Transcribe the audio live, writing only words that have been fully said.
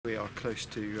are close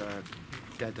to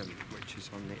Dedham, which is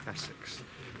on the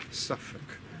Essex-Suffolk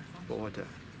border,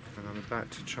 and I'm about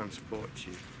to transport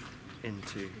you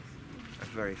into a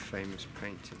very famous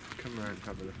painting. Come around and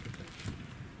have a look at this.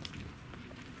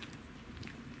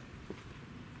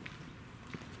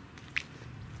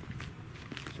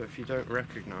 So if you don't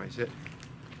recognise it,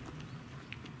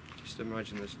 just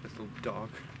imagine there's a little dog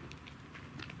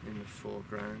in the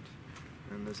foreground,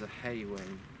 and there's a hay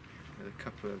wain with a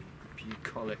couple of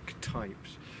bucolic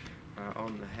types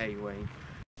on the hay wain.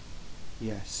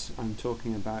 Yes, I'm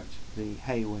talking about the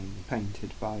hay wain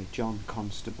painted by John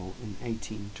Constable in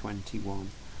 1821,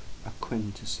 a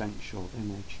quintessential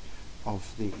image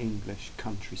of the English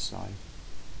countryside.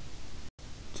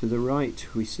 To the right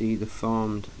we see the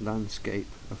farmed landscape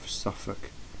of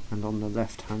Suffolk, and on the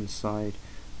left hand side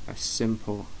a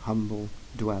simple, humble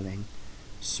dwelling,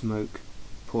 smoke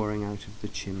pouring out of the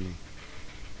chimney.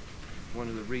 One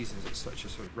of the reasons it's such a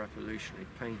sort of revolutionary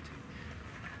painting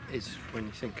is when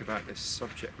you think about this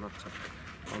subject matter.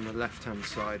 On the left hand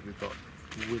side we've got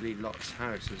Willie Lott's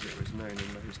house, as it was known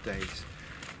in those days.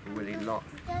 Willie Lott,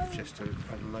 just a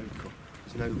local.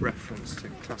 There's no reference to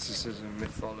classicism,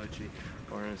 mythology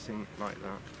or anything like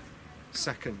that.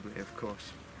 Secondly, of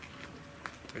course,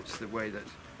 it's the way that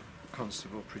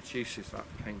Constable produces that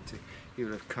painting. He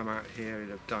would have come out here,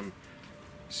 he'd have done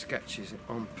sketches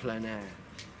en plein air,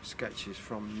 sketches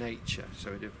from nature,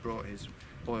 so he'd have brought his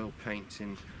oil paints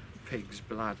in pigs'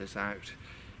 bladders out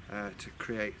to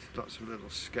create lots of little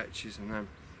sketches, and then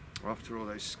after all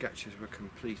those sketches were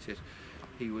completed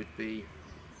he would be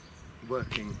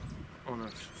working on a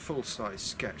full-size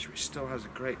sketch which still has a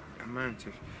great amount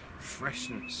of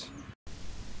freshness.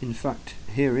 In fact,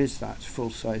 here is that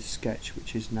full-size sketch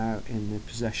which is now in the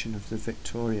possession of the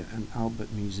Victoria and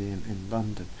Albert Museum in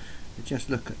London. But just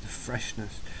look at the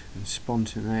freshness and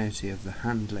spontaneity of the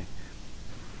handling.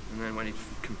 And then when he'd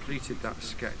completed that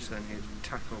sketch, then he'd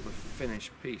tackle the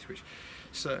finished piece, which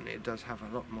certainly it does have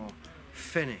a lot more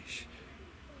finish,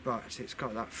 but it's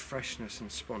got that freshness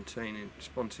and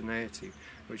spontaneity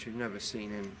which we've never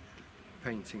seen in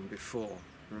painting before.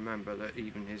 Remember that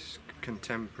even his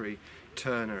contemporary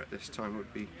Turner at this time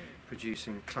would be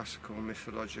producing classical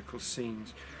mythological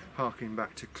scenes, harking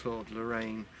back to Claude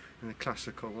Lorraine and the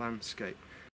classical landscape.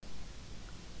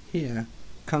 Here,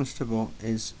 Constable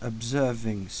is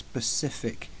observing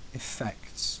specific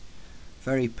effects,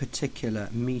 very particular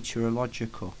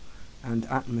meteorological and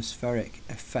atmospheric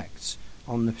effects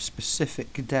on the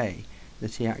specific day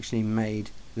that he actually made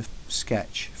the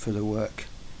sketch for the work.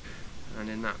 And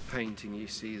in that painting you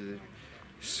see the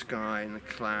sky and the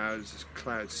clouds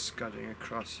scudding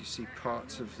across. You see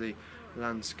parts of the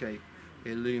landscape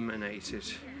illuminated,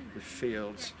 the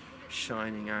fields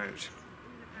shining out.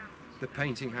 The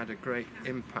painting had a great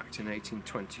impact in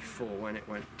 1824 when it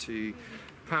went to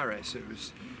Paris. It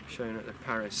was shown at the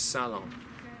Paris Salon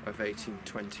of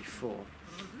 1824.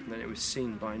 And then it was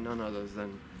seen by none other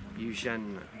than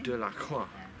Eugène Delacroix,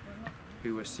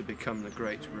 who was to become the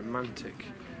great romantic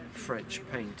French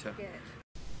painter.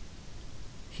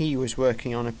 He was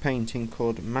working on a painting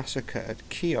called Massacre at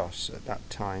Chios at that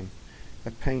time,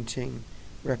 a painting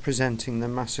representing the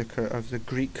massacre of the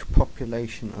Greek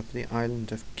population of the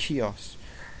island of Chios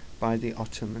by the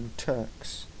Ottoman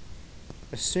Turks.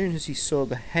 As soon as he saw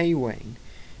the hay wain,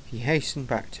 he hastened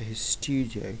back to his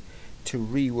studio to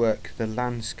rework the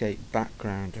landscape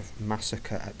background of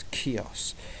Massacre at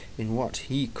Chios in what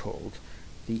he called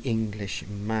the English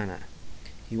manner.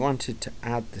 He wanted to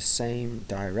add the same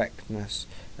directness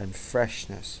and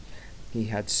freshness he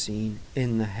had seen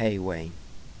in the hay wain.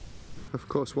 Of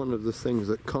course, one of the things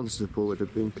that Constable would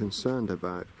have been concerned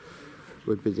about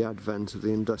would be the advent of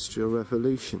the Industrial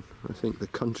Revolution. I think the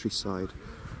countryside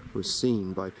was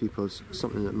seen by people as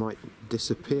something that might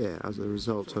disappear as a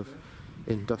result of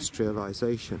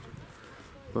industrialisation.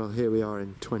 Well, here we are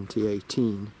in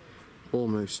 2018,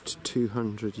 almost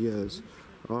 200 years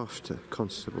after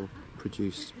Constable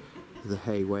produced the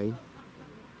hay wain.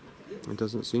 It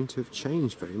doesn't seem to have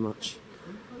changed very much,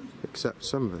 except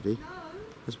somebody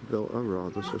has built a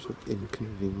rather sort of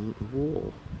inconvenient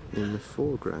wall in the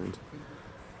foreground.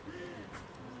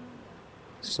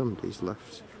 Somebody's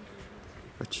left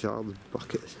a child's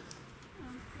bucket.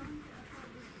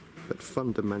 But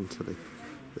fundamentally,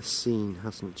 the scene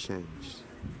hasn't changed.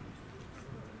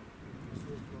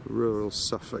 Rural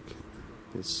Suffolk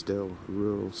is still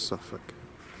rural Suffolk.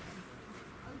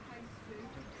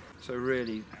 So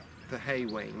really, the hay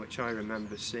wain, which I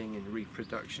remember seeing in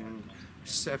reproduction in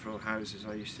several houses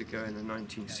I used to go in the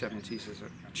 1970s as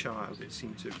a child, it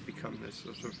seemed to have become this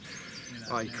sort of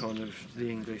icon of the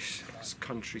English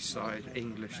countryside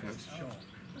Englishness.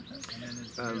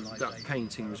 that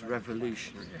painting was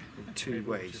revolutionary in two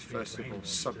ways. First of all,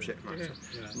 subject matter,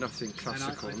 nothing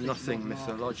classical, nothing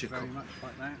mythological,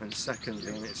 and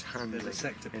secondly, in its handling,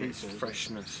 in its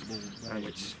freshness and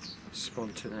its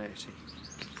spontaneity.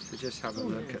 So just have a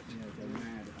look at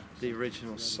the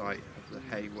original site of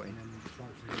the Wain.